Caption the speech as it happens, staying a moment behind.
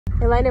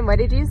Hey, Landon, what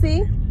did you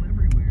see?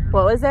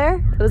 What was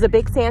there? It was a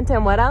big Santa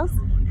and what else? A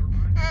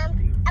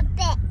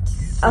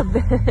bitch. A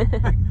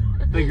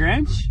bitch. The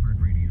Grinch?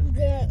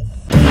 Yes.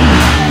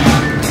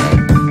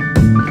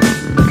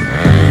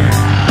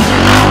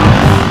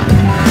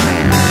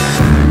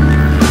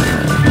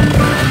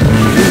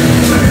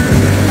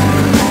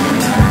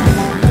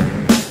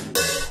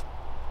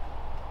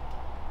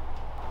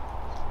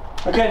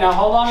 Okay, now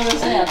hold on to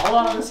this hand. Hold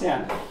on to this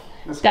hand.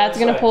 Dad's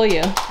gonna pull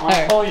you. I'm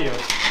gonna pull you.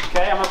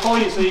 Okay, I'm gonna pull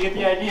you so you get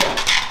the idea.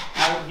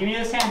 Now give me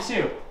this hand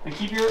too. And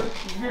keep your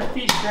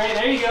feet straight.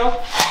 There you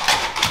go.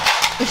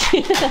 It's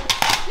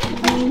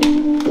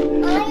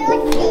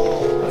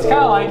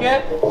kind of like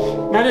it.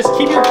 Now just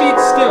keep your feet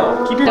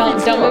still. Keep your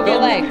feet still. Don't move your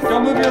legs.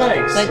 Don't move your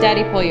legs. Let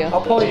Daddy pull you. I'll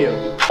pull you.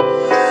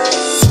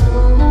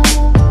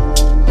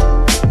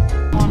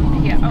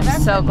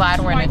 I'm so glad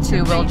we're in a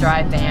two-wheel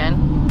drive van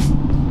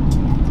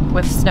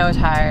with snow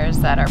tires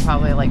that are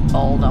probably like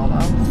old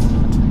almost.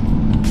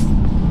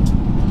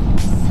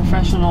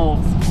 Professional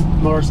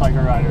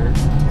motorcycle rider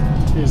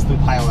is the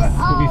pilot.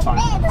 We'll be fine.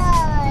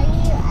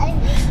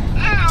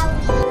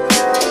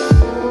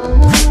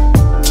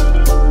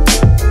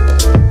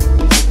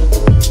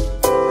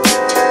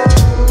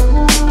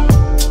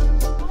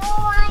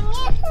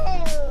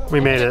 We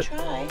made it.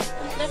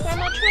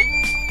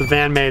 The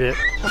van made it.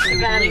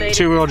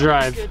 Two-wheel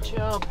drive. Good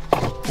job.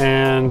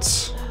 And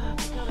it's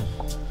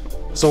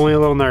only a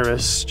little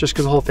nervous just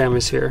because the whole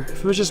family's here.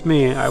 If it was just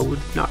me, I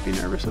would not be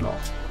nervous at all.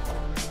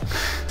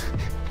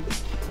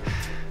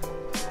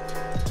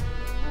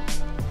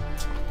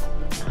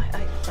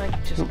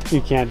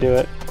 You can't do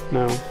it?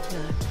 No.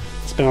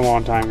 It's been a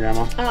long time,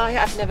 Grandma. Oh,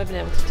 I've never been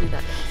able to do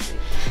that.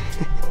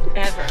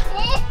 Ever.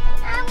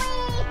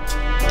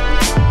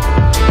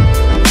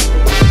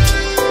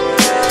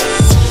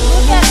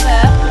 Look at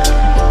that.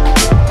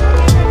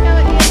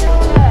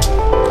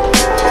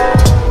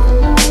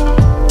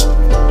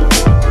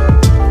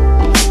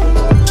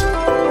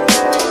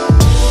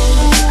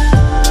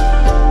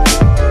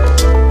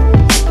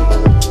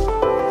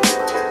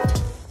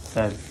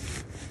 Dad,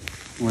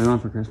 what do you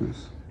want for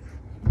Christmas?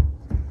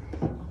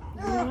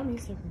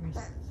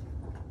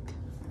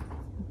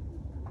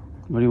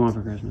 What do you want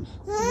for Christmas?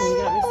 You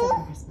got me stuff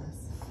for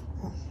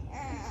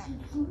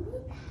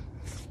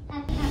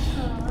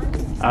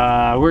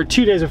Christmas. We're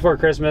 2 days before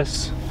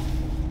Christmas.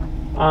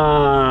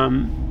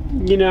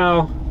 You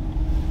know,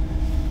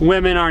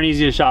 women aren't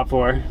easy to shop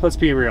for. Let's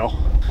be real.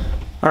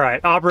 All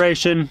right,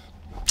 Operation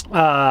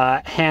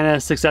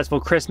Hannah's Successful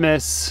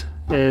Christmas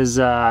is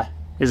a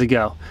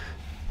go.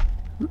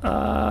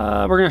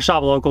 We're gonna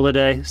shop local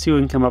today, see what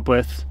we can come up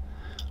with.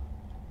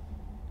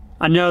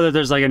 I know that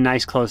there's like a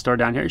nice clothes store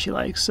down here she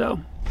likes, so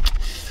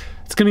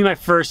it's gonna be my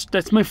first.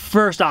 That's my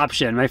first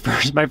option, my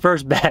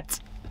first bet.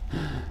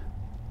 All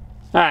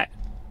right,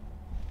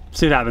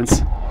 see what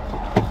happens.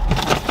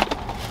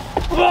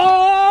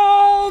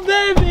 Oh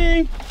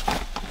baby,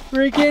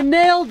 freaking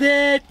nailed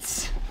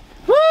it!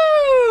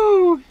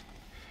 Woo!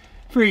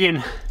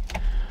 Freaking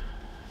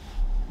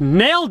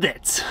nailed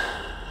it!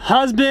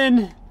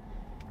 Husband,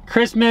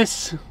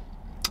 Christmas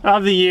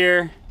of the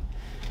year.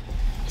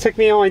 Took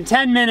me only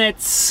 10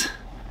 minutes.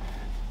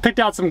 Picked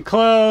out some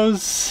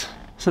clothes.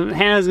 So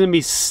Hannah's gonna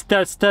be styling.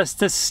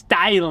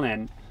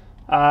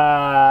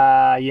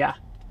 Yeah.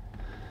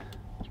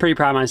 Pretty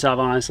proud of myself,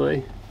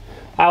 honestly.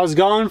 I was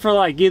going for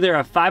like either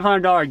a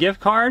 $500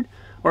 gift card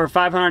or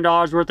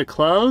 $500 worth of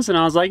clothes, and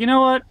I was like, you know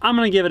what? I'm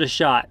gonna give it a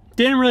shot.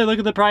 Didn't really look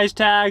at the price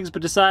tags,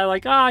 but decided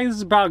like, this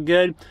is about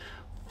good.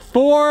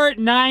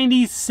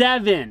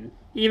 $4.97.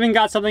 Even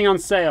got something on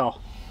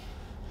sale.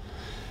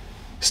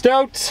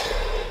 Stoked.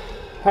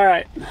 All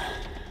right,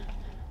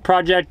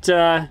 project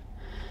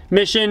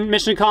mission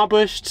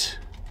accomplished,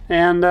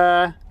 and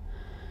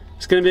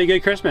it's gonna be a good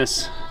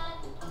Christmas.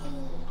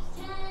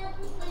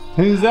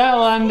 Who's that,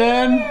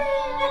 London?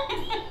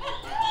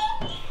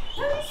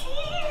 Who's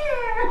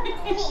here?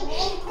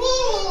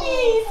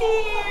 He's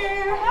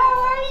here.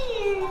 How are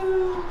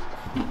you?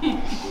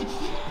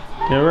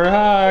 Give her a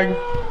hug.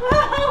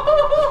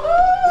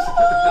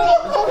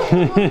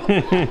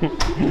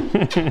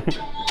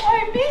 I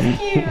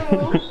missed you.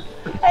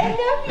 I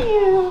love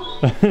you.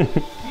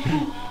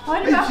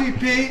 What about Hey,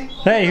 GP.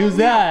 Hey, who's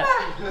that?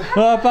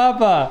 Oh,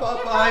 Papa.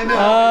 Papa, I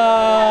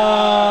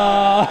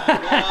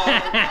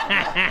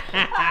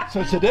know.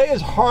 So today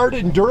is hard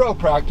enduro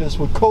practice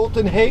with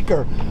Colton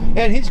Haaker,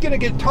 and he's gonna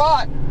get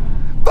taught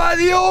by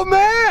the old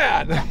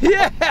man.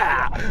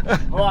 Yeah.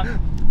 Hold on.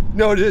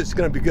 No, it is. It's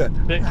gonna be good.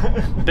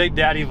 Big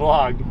Daddy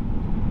vlog.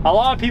 A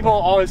lot of people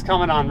always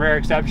comment on Rare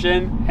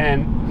Exception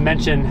and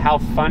mention how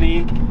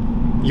funny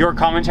your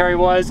commentary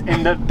was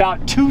in the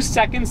about 2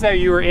 seconds that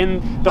you were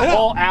in the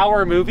whole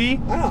hour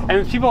movie,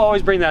 and people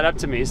always bring that up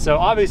to me. So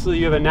obviously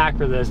you have a knack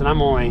for this, and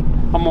I'm only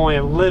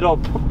a little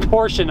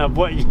portion of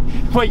what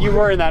you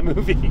were in that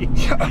movie.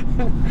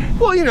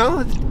 Well, you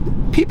know,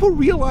 people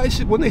realize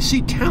it when they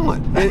see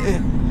talent.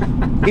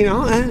 You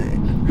know,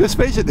 and let's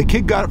face it, the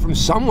kid got it from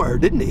somewhere,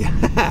 didn't he?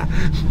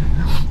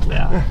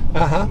 Yeah.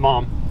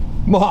 Mom.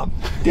 Mom,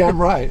 damn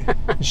right.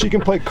 She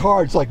can play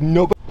cards like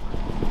nobody.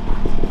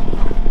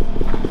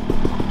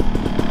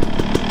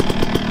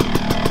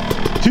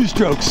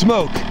 stroke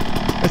smoke.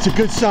 That's a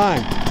good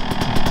sign.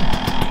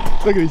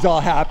 Look at, he's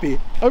all happy.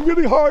 I'm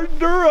getting hard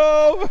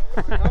enduro.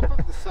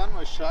 The sun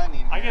was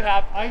shining. I get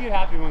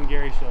happy when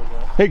Gary shows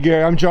up. Hey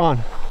Gary, I'm John.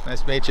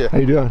 Nice to meet you. How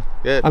you doing?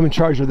 Good. I'm in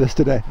charge of this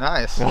today.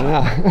 Nice. I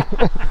know.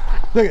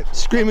 Look at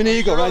Screaming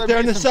Eagle right there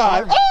on the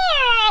side.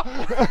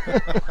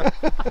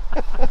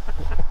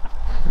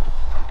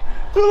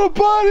 Little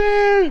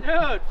buddy!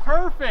 Dude,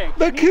 perfect.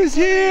 Look who's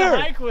here!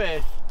 Hike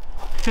with.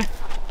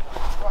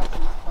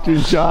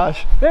 Dude,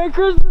 Josh. Merry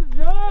Christmas,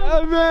 John!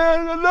 Oh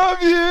man, I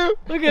love you!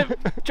 Look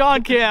at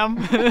John Cam.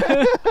 Yeah, it's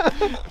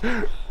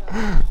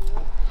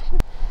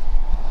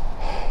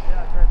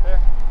right there.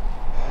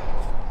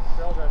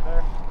 Trail's right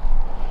there.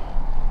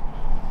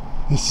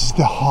 This is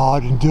the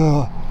hard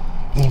enduro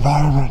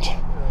environment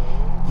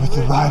with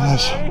the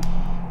riders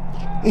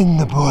in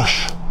the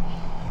bush,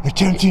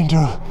 attempting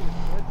to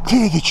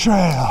clear the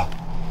trail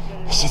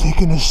so they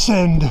can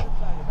ascend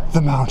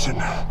the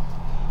mountain.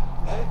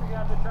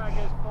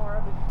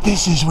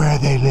 This is where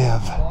they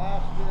live.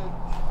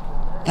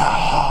 The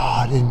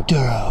hard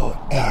enduro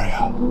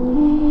area.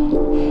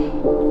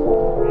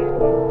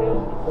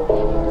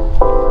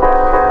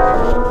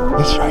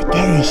 It's right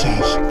there, he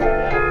says.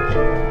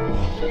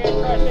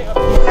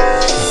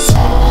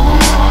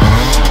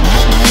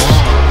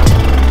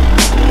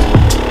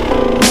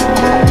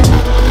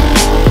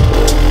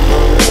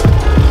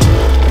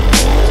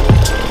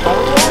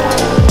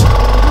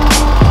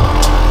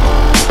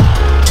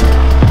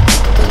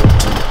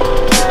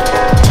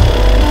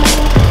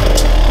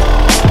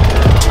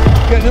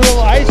 Getting a little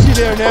icy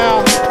there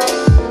now.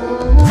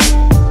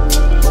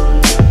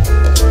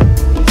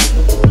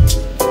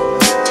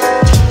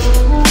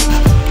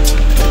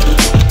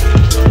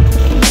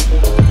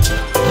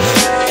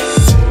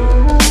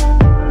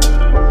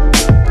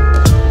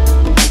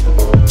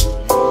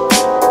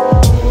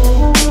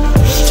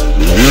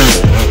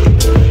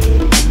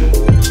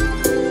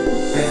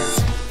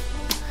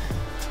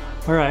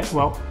 All right,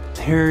 well,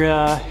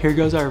 here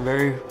goes our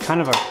very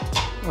kind of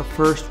our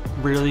first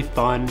really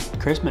fun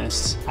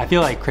Christmas. I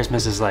feel like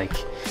Christmas is like,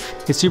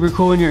 it's super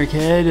cool when you're a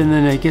kid, and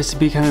then it gets to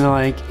be kind of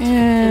like,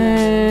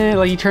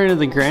 like you turn into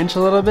the Grinch a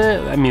little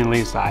bit. I mean, at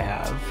least I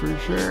have for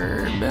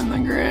sure been the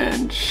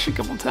Grinch a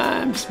couple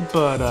times,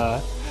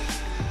 but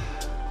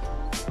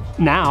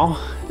now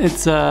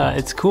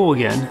it's cool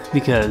again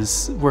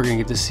because we're gonna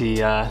get to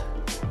see all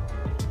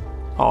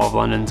of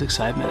London's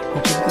excitement,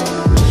 which is gonna be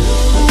really cool.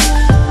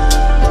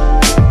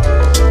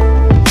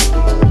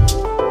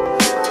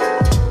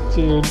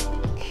 Dude,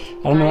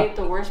 I don't know.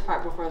 The worst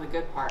part before the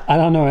good part. I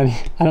don't know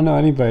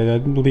anybody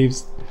that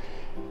leaves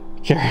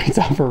carrots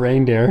out for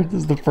reindeer.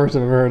 This is the first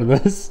I've ever heard of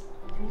this.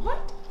 What?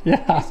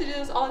 Yeah. I used to do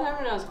this all the time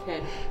when I was a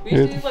kid. We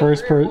You're used to the do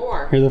first like 3 or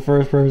 4. You're the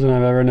first person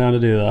I've ever known to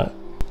do that.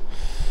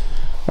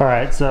 All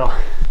right, so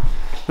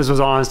this was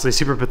honestly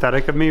super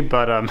pathetic of me,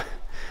 but I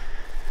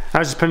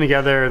was just putting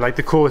together like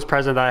the coolest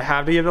present that I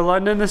have to give to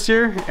London this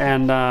year,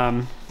 and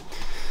of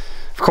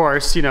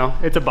course, you know,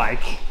 it's a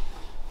bike.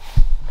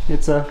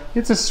 It's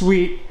a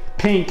sweet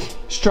pink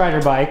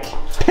Strider bike.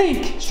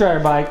 Pink Strider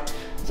bike.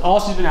 That's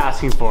all she's been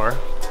asking for.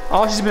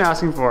 All she's been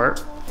asking for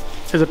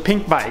is a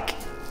pink bike.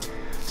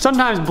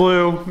 Sometimes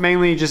blue,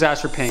 mainly just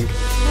ask for pink.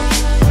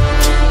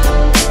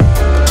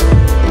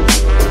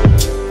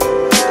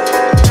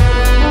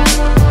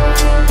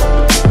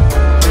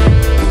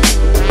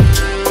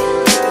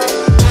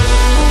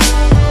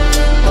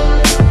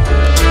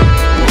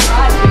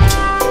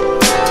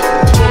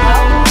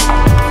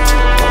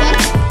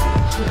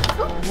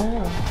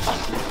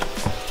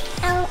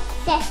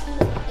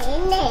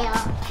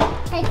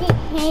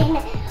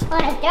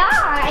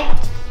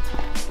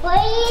 What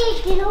are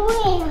you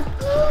doing?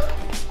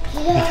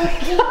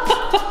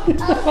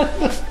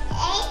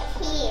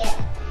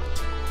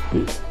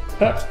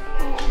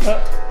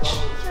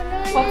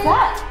 What's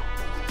that?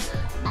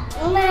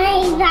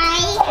 My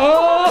bike.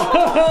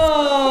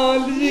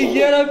 Oh, did you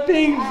get a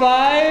pink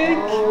bike?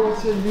 Oh,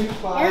 it's a new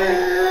bike.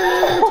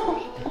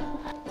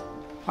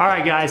 All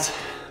right, guys,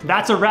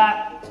 that's a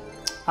wrap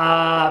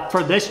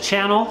for this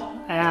channel.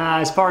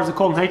 As far as the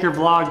Colton Haaker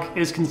vlog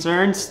is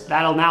concerned,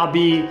 that'll now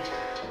be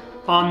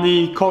on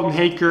the Colton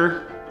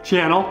Haaker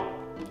channel.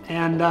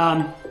 And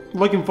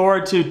looking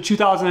forward to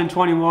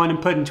 2021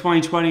 and putting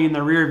 2020 in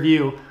the rear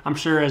view, I'm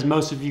sure as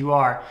most of you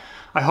are.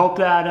 I hope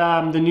that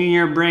the new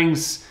year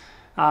brings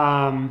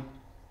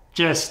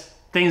just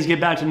things get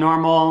back to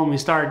normal and we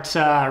start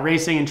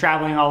racing and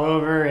traveling all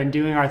over and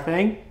doing our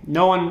thing.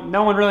 No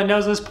one really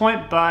knows this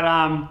point,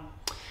 but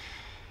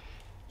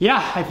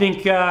yeah, I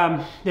think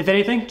if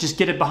anything, just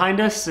get it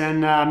behind us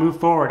and move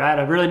forward. I had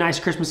a really nice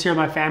Christmas here with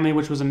my family,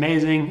 which was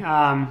amazing.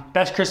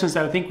 Best Christmas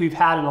that I think we've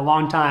had in a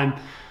long time.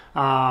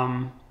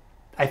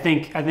 I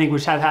think we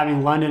just had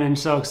having London and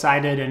so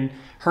excited and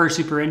her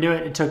super into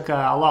it. It took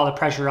a lot of the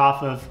pressure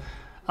off of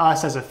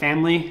us as a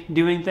family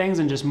doing things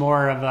and just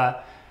more of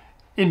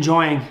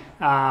enjoying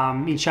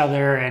each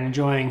other and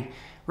enjoying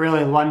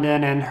really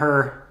London and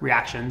her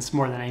reactions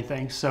more than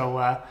anything.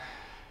 So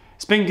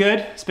it's been good,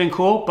 it's been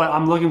cool, but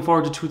I'm looking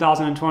forward to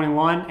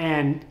 2021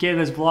 and get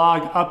this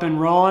vlog up and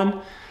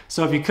rolling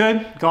So if you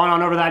could, go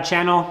on over to that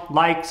channel,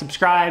 like,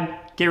 subscribe,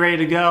 get ready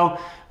to go.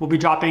 We'll be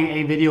dropping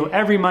a video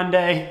every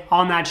Monday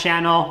on that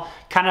channel,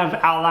 kind of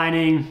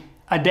outlining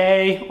a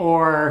day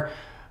or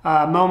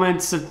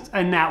moments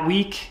in that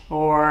week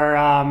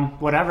or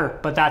whatever.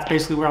 But that's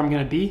basically where I'm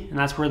gonna be, and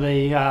that's where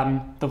the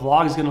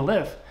vlog is gonna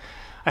live.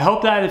 I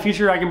hope that in the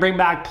future I can bring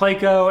back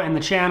PLAECO and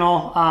the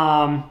channel,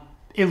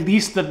 at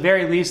least the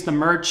very least the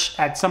merch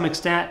at some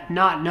extent,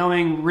 not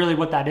knowing really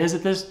what that is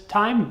at this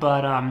time,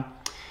 but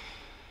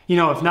you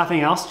know, if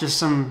nothing else, just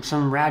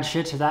some rad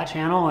shit to that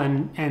channel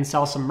and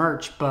sell some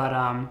merch.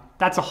 But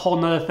that's a whole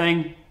nother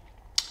thing.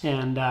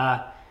 And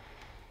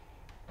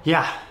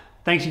yeah,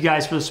 thanks you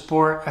guys for the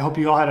support. I hope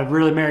you all had a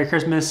really Merry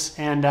Christmas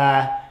and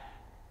a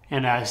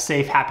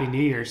safe, Happy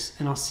New Year's.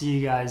 And I'll see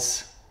you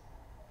guys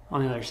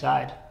on the other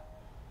side.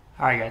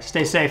 All right, guys,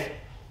 stay safe.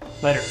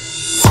 Later.